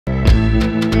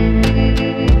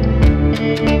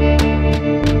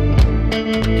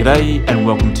G'day and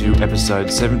welcome to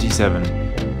episode 77.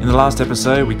 In the last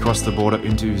episode we crossed the border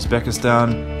into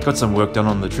Uzbekistan, got some work done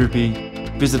on the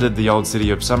Trupi, visited the old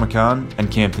city of Samarkand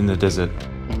and camped in the desert.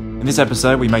 In this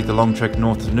episode we make the long trek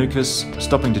north of Nukus,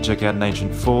 stopping to check out an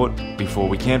ancient fort before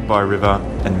we camp by a river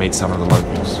and meet some of the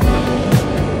locals.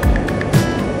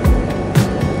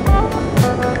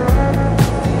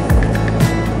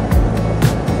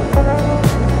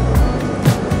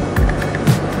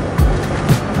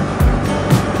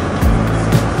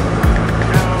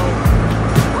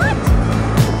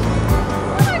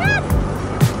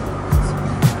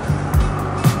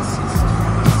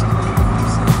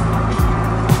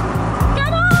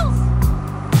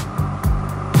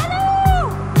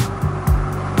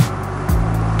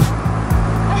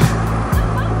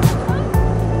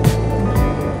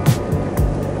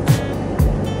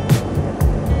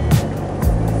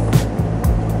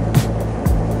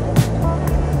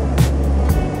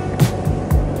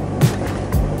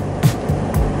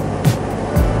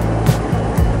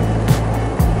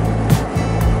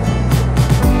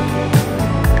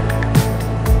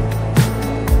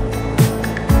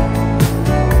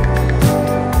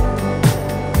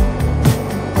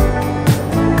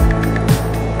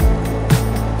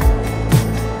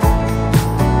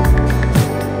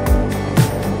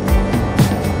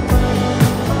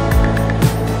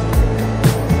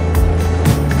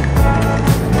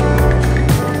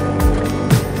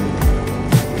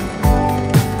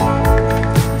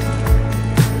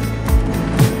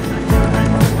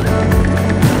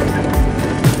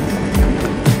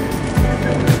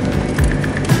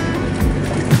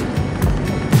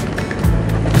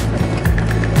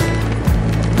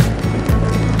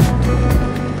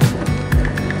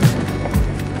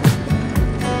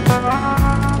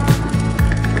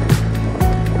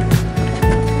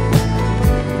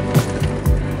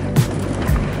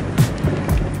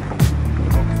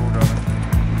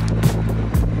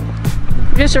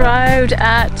 Just arrived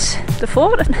at the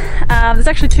fort. There's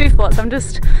actually two forts. I'm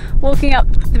just walking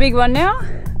up the big one now,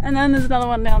 and then there's another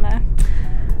one down there.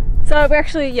 So we're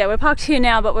actually, we're parked here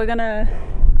now, but we're gonna,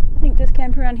 I think, just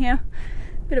camp around here.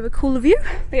 Bit of a cooler view.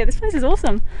 But yeah, this place is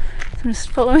awesome. So I'm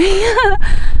just following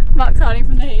Mark's hiding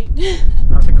from the heat.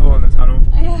 Nice and cool in the tunnel.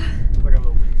 Yeah. Like a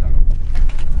little wind tunnel.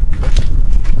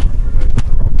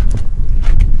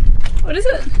 What is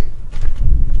it?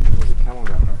 There's a camel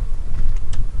down there.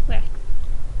 Where?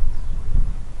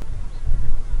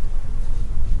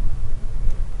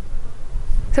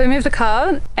 So we moved the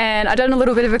car and I've done a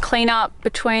little bit of a clean up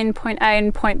between point A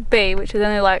and point B, which is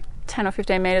only like 10 or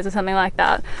 15 meters or something like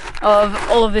that, of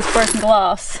all of this broken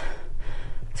glass.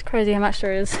 It's crazy how much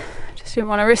there is. Just didn't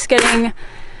want to risk getting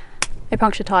a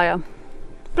punctured tire.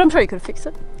 But I'm sure you could have fixed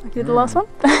it like you did the last one.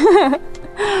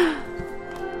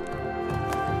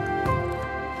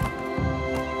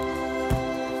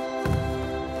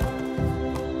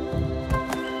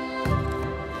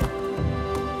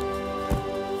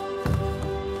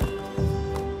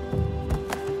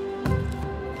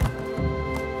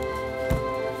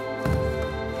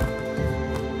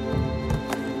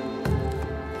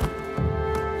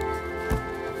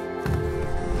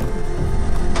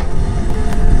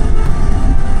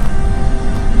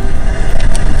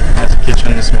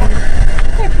 Kitchen this morning.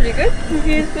 Yeah, pretty good. The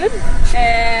view is good.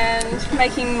 And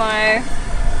making my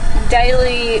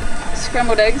daily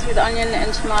scrambled eggs with onion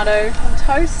and tomato on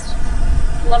toast.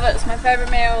 Love it. It's my favourite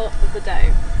meal of the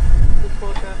day. Look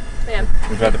forward to it. But yeah.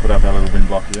 We've had to put up our little wind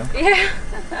block here. Yeah.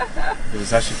 It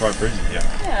was actually quite breezy here.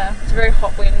 Yeah, it's a very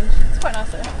hot wind. It's quite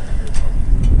nice though.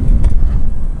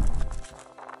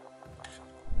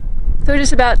 So we're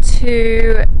just about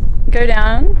to go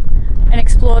down and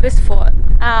explore this fort.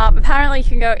 Apparently you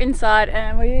can go inside,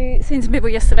 and we seen some people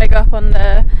yesterday go up on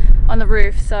the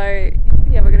roof, so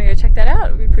yeah, we're gonna go check that out.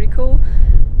 It'll be pretty cool.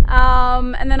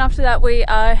 And then after that we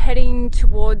are heading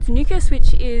towards Nukus,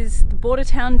 which is the border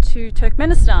town to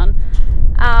Turkmenistan.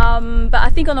 But I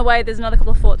think on the way there's another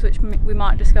couple of forts which we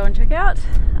might just go and check out.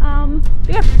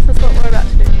 But yeah, that's what we're about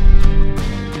to do.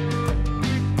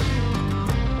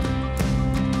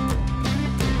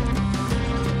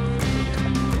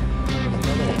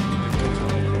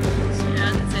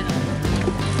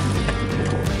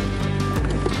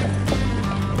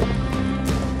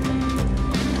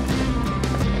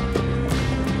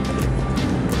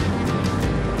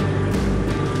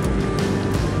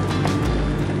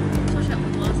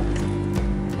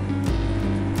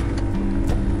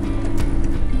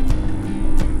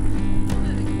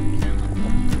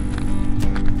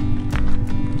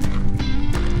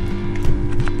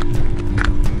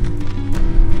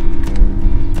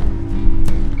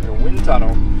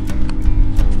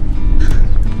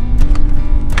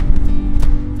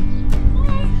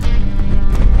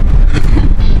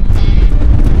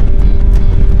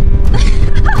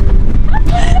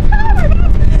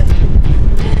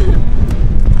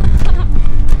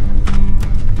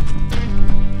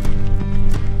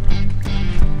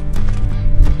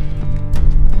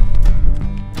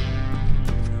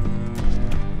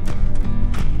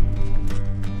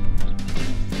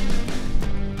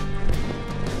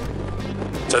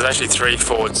 So there's actually 3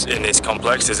 forts in this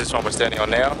complex. There's this one we're standing on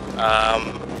now.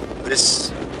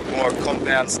 This more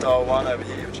compound style one over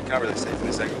here, which you can't really see from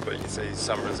this angle, but you can see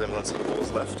some resemblance of the walls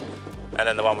left. And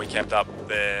then the one we camped up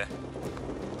there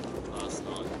last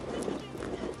night.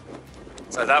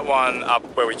 So that one up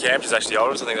where we camped is actually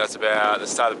older. So I think that's about, they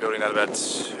started building that about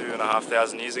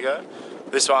 2,500 years ago.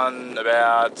 This one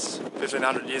about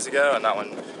 1,500 years ago, and that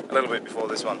one a little bit before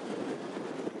this one.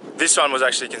 This one was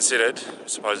actually considered,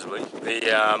 supposedly, the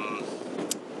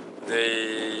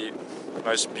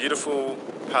most beautiful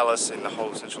palace in the whole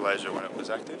of Central Asia when it was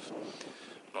active.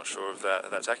 I'm not sure if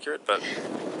that's accurate, but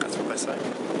that's what they say.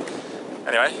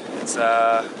 Anyway, it's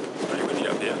pretty windy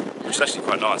up here, which is actually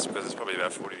quite nice because it's probably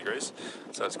about 40 degrees,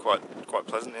 so it's quite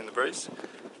pleasant in the breeze.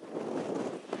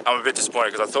 I'm a bit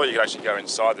disappointed because I thought you could actually go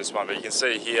inside this one, but you can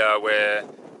see here where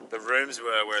the rooms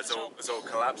were, where it's all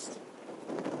collapsed.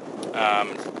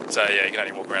 So yeah, you can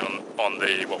only walk around on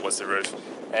the what was the roof,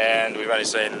 and we've only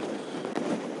seen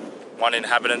one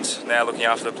inhabitant now looking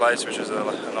after the place, which is a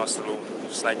nice little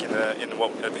snake in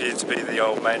what appears to be the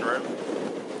old main room.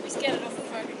 We scared it off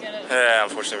before I could get it. Yeah,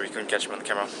 unfortunately we couldn't catch him on the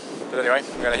camera. But anyway,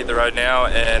 we're going to hit the road now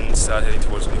and start heading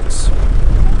towards Lucas.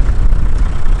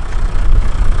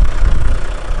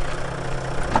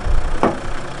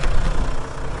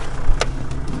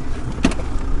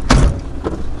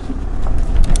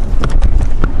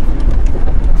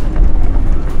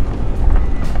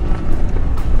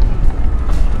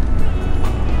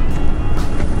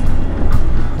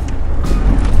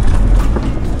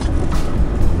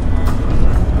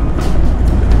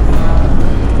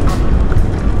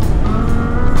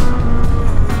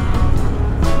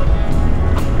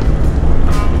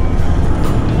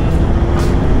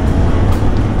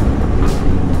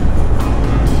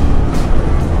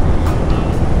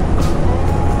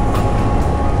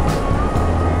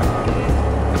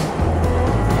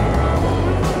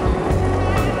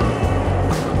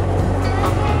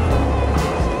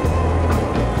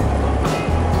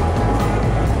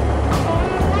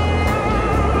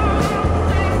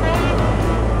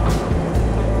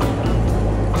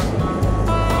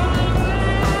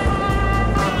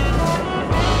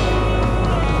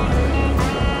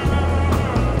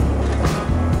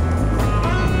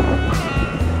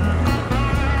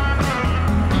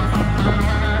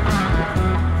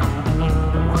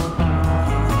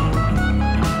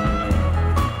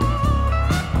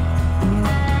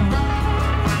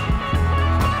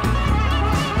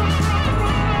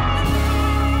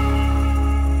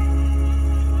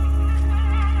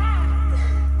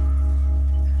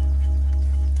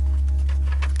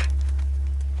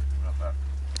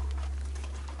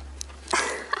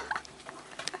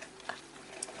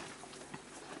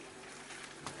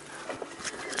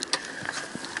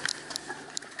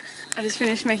 I just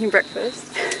finished making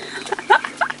breakfast.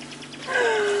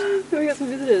 We got some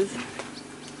visitors.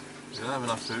 You don't have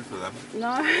enough food for them.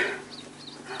 No.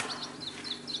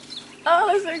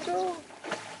 Oh, that's so cool.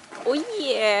 Oh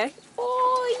yeah.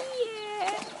 Oh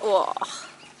yeah. Oh.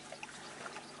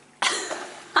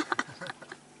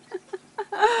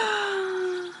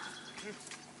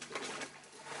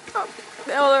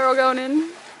 Oh, they're all going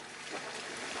in.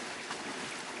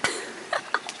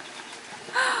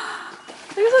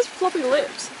 Look at those floppy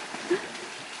lips.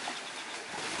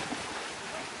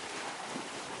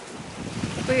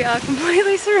 We are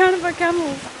completely surrounded by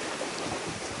camels.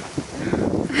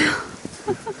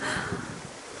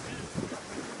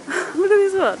 Look at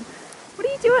this one. What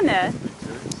are you doing there?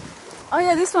 Oh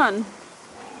yeah, this one.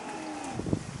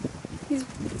 He's...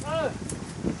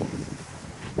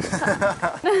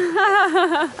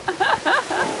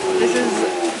 This is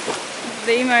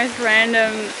the most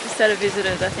random set of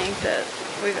visitors I think that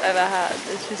we've ever had.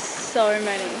 There's just so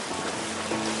many.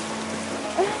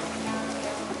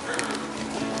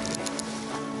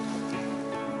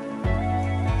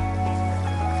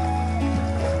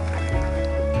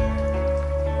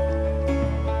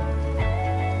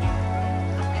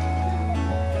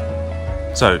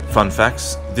 So, fun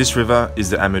facts, this river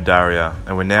is the Amu-Darya,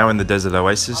 and we're now in the desert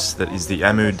oasis that is the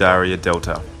Amu-Darya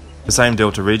Delta. The same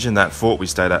delta region that fort we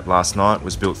stayed at last night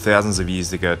was built thousands of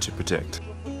years ago to protect.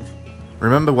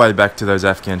 Remember way back to those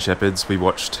Afghan shepherds we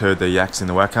watched herd their yaks in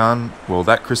the Wakhan? Well,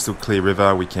 that crystal clear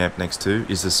river we camped next to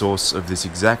is the source of this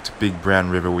exact big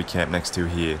brown river we camped next to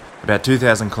here, about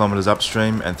 2,000 kilometres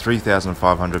upstream and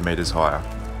 3,500 metres higher.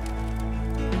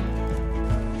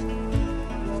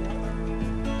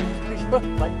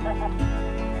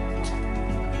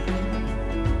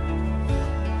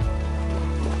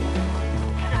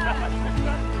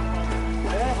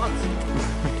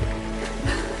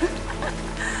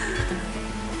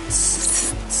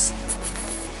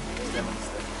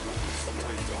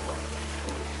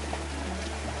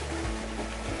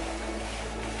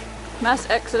 Mass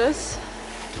exodus.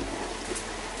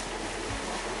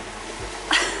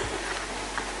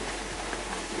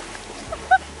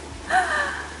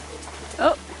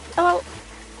 Oh, hello.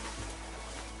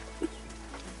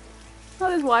 Oh,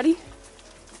 there's Whitey.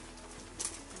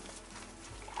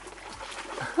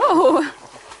 Oh.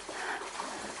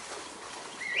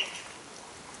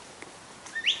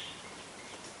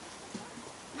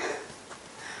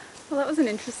 Well, that was an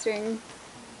interesting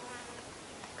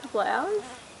couple of hours.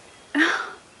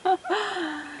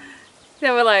 They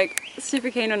were like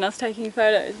super keen on us taking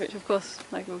photos, which of course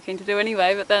like we were keen to do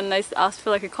anyway, but then they asked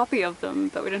for like a copy of them,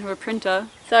 but we didn't have a printer.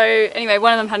 So anyway,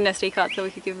 one of them had an SD card so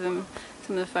we could give them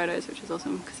some of the photos, which was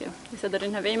awesome because yeah, they said they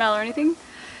didn't have email or anything.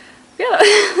 But yeah,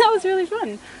 that was really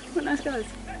fun. What nice guys.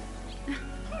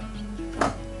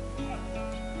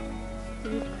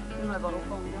 My bottle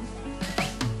falling down.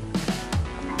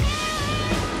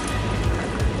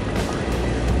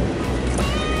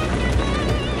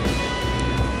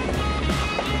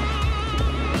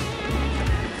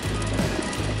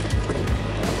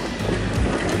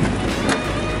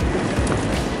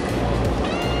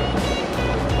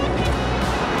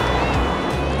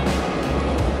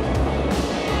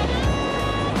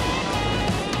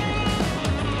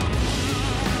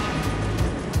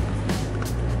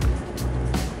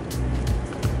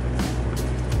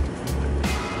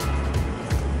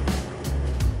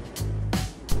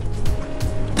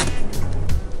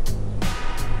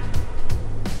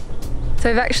 So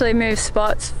we've actually moved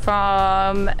spots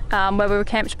from where we were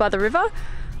camped by the river.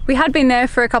 We had been there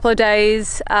for a couple of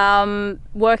days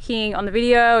working on the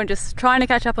video and just trying to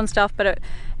catch up on stuff, but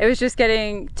it was just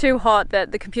getting too hot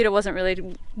that the computer wasn't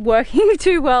really working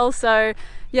too well. So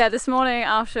yeah, this morning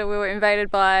after we were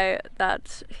invaded by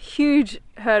that huge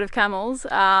herd of camels,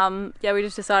 yeah, we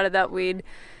just decided that we'd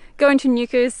go into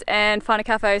Nukus and find a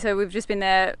cafe. So we've just been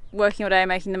there working all day,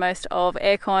 making the most of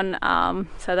aircon.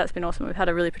 So that's been awesome. We've had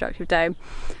a really productive day.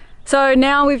 So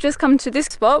now we've just come to this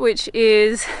spot, which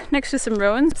is next to some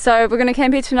ruins. So we're going to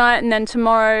camp here tonight, and then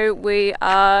tomorrow we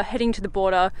are heading to the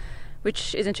border,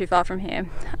 which isn't too far from here.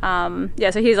 Yeah,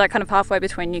 so here's like kind of halfway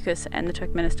between Nukus and the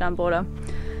Turkmenistan border.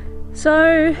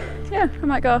 So yeah, I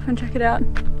might go off and check it out.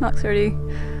 Mark's already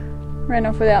ran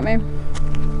off without me.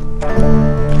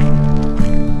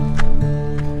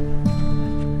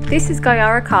 This is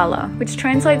Ayaz Kala, which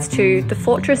translates to the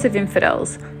Fortress of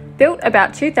Infidels. Built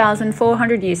about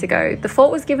 2,400 years ago, the fort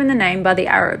was given the name by the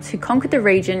Arabs who conquered the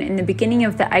region in the beginning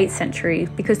of the 8th century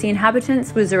because the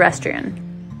inhabitants were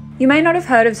Zoroastrian. You may not have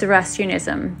heard of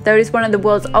Zoroastrianism, though it is one of the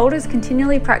world's oldest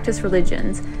continually practiced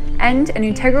religions and an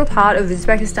integral part of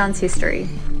Uzbekistan's history.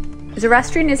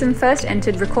 Zoroastrianism first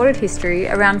entered recorded history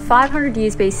around 500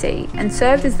 years BC and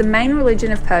served as the main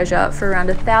religion of Persia for around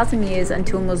 1,000 years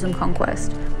until Muslim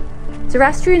conquest.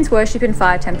 Zoroastrians worship in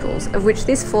fire temples, of which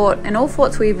this fort and all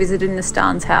forts we visited in the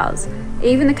Stans house.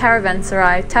 Even the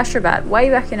caravanserai Tashrabat, way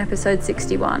back in episode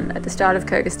 61 at the start of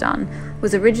Kyrgyzstan,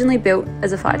 was originally built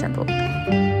as a fire temple.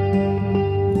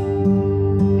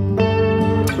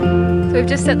 So we've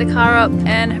just set the car up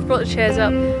and have brought the chairs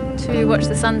up to watch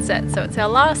the sunset. So it's our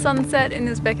last sunset in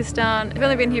Uzbekistan. I've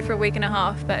only been here for a week and a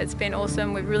half, but it's been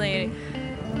awesome. We've really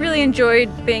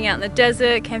enjoyed being out in the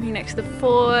desert, camping next to the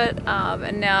fort,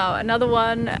 and now another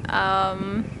one.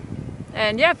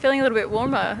 And yeah, feeling a little bit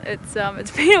warmer. It's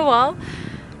been a while,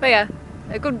 but yeah,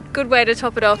 a good way to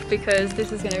top it off because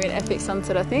this is going to be an epic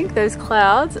sunset. I think those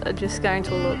clouds are just going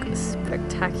to look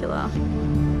spectacular.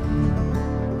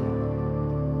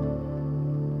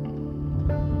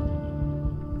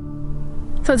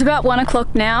 So it's about 1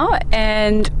 o'clock now,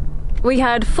 and we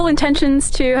had full intentions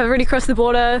to have already crossed the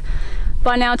border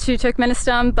by now to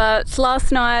Turkmenistan, but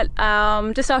last night,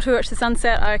 just after we watched the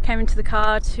sunset, I came into the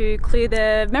car to clear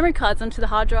the memory cards onto the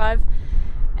hard drive,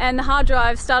 and the hard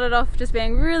drive started off just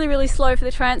being really slow for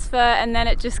the transfer, and then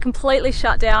it just completely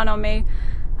shut down on me.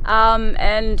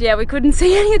 And yeah, we couldn't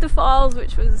see any of the files,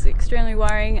 which was extremely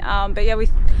worrying. But yeah,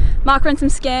 Mark ran some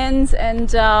scans,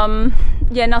 and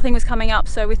yeah, nothing was coming up,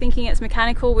 so we're thinking it's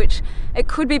mechanical, which it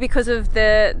could be because of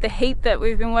the heat that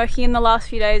we've been working in the last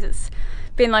few days. It's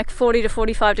been like 40 to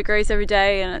 45 degrees every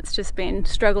day, and it's just been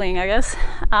struggling, I guess.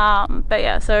 But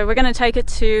yeah, so we're going to take it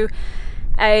to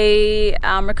a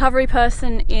recovery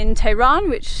person in Tehran,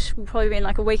 which will probably be in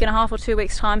like a week and a half or 2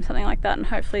 weeks time, something like that, and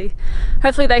hopefully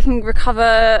they can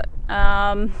recover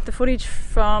the footage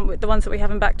from the ones that we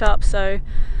haven't backed up. So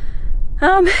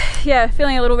yeah,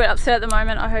 feeling a little bit upset at the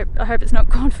moment. I hope it's not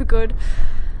gone for good.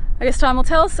 I guess time will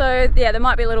tell. So yeah, there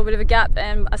might be a little bit of a gap,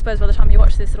 and I suppose by the time you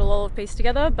watch this it'll all have pieced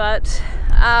together. But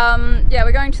yeah,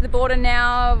 we're going to the border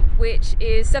now, which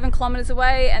is 7 kilometers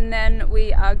away, and then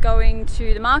we are going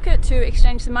to the market to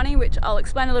exchange some money, which I'll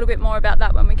explain a little bit more about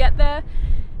that when we get there.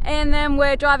 And then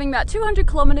we're driving about 200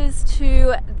 kilometers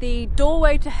to the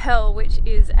doorway to hell, which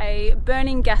is a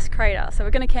burning gas crater. So we're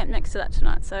going to camp next to that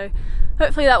tonight. So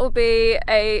hopefully that will be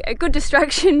a good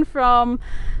distraction from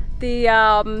the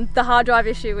hard drive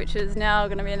issue, which is now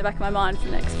going to be in the back of my mind for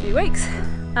the next few weeks.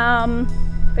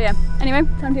 But yeah, anyway,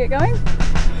 time to get going.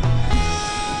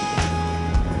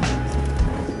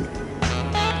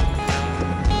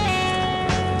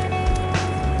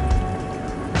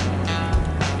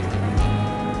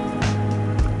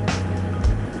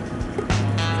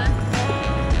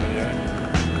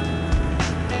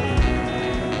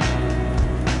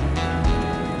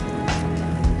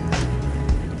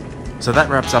 So that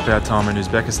wraps up our time in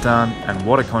Uzbekistan, and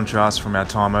what a contrast from our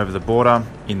time over the border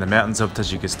in the mountains of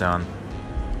Tajikistan.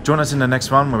 Join us in the next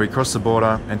one where we cross the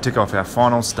border and tick off our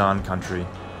final Stan country.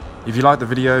 If you liked the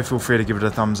video, feel free to give it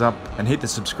a thumbs up and hit the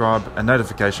subscribe and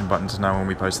notification button to know when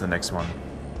we post the next one.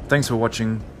 Thanks for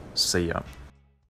watching, see ya.